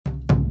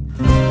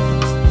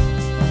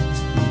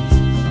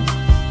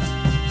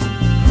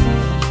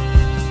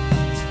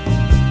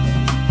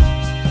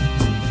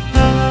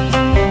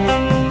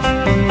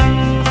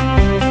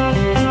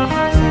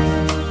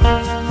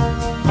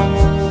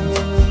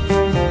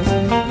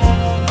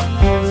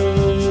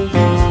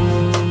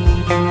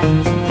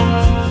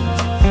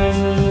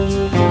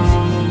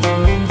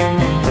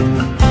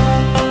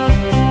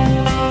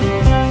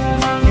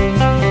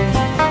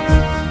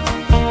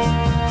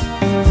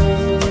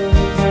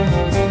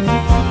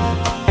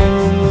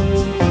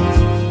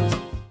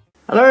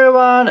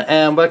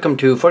and welcome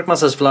to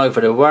Forkmaster's vlog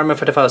for the Warhammer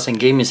 40,000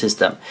 gaming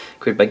system,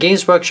 created by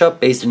Games Workshop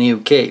based in the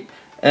UK.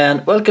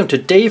 And welcome to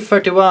day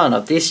 31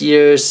 of this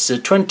year's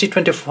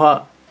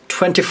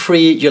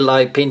 2023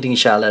 July painting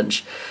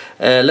challenge.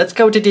 Let's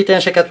go to detail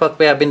and check out what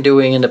we have been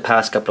doing in the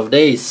past couple of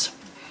days.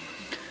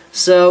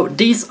 So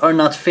these are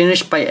not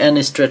finished by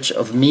any stretch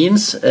of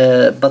means,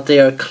 but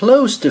they are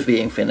close to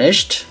being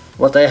finished.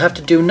 What I have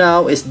to do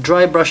now is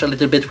dry brush a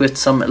little bit with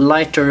some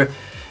lighter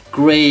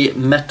grey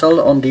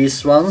metal on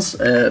these ones,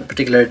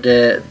 particularly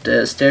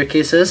the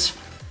staircases,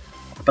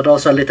 but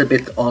also a little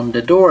bit on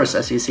the doors,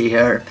 as you see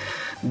here.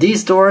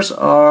 These doors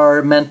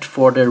are meant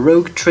for the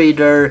Rogue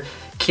Trader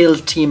Kill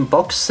Team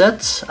box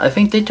sets. I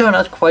think they turn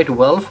out quite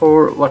well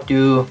for what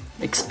you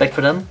expect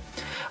for them.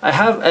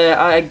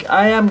 I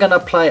am gonna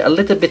apply a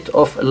little bit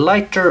of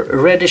lighter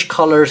reddish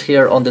colors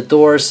here on the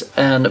doors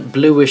and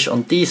bluish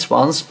on these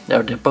ones.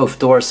 They're both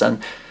doors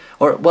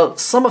well,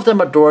 some of them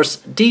are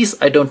doors. These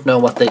I don't know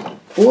what they...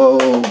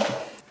 Whoa!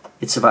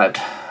 It survived.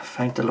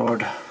 Thank the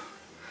Lord.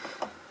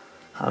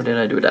 How did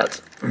I do that?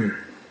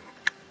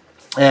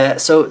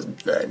 As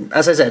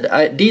I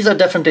said, these are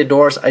definitely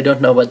doors. I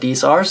don't know what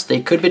these are. They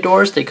could be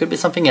doors, they could be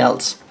something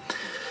else.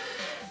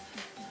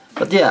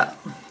 But yeah,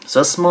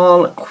 so a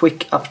small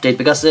quick update,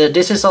 because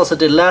this is also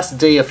the last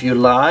day of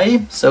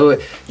July. So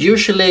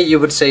usually you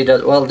would say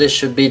that, well, this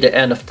should be the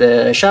end of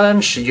the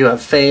challenge, you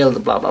have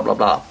failed, blah blah blah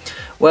blah.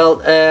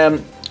 Well,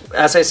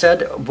 as I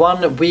said,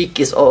 1 week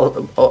is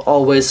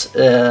always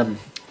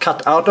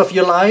cut out of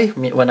July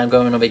when I'm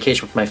going on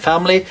vacation with my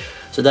family.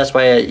 So that's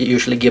why I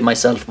usually give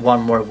myself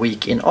 1 more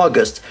week in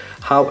August.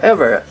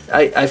 However,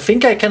 I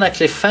think I can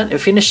actually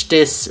finish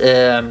this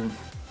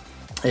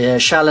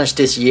challenge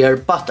this year,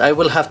 but I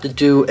will have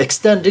to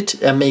extend it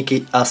and make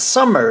it a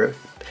summer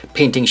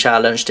painting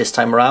challenge this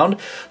time around.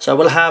 So I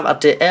will have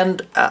at the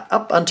end,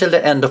 up until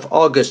the end of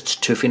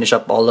August, to finish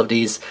up all of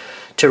these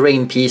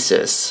terrain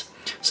pieces.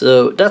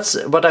 So that's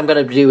what I'm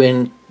gonna be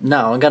doing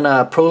now. I'm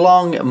gonna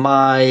prolong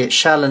my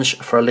challenge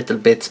for a little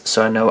bit,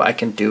 so I know I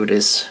can do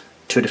this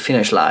to the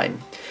finish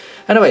line.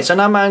 Anyway, so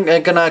now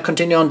I'm gonna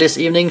continue on this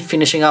evening,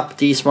 finishing up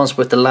these ones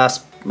with the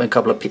last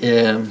couple of the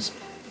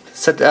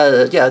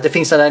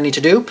things that I need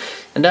to do,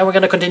 and then we're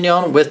gonna continue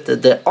on with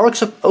the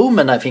Arcs of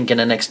Omen, I think, in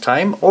the next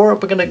time, or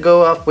we're gonna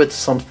go up with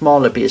some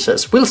smaller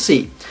pieces. We'll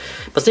see.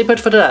 But stay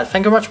put for that.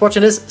 Thank you very much for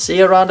watching this. See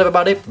you around,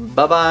 everybody.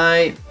 Bye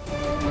bye.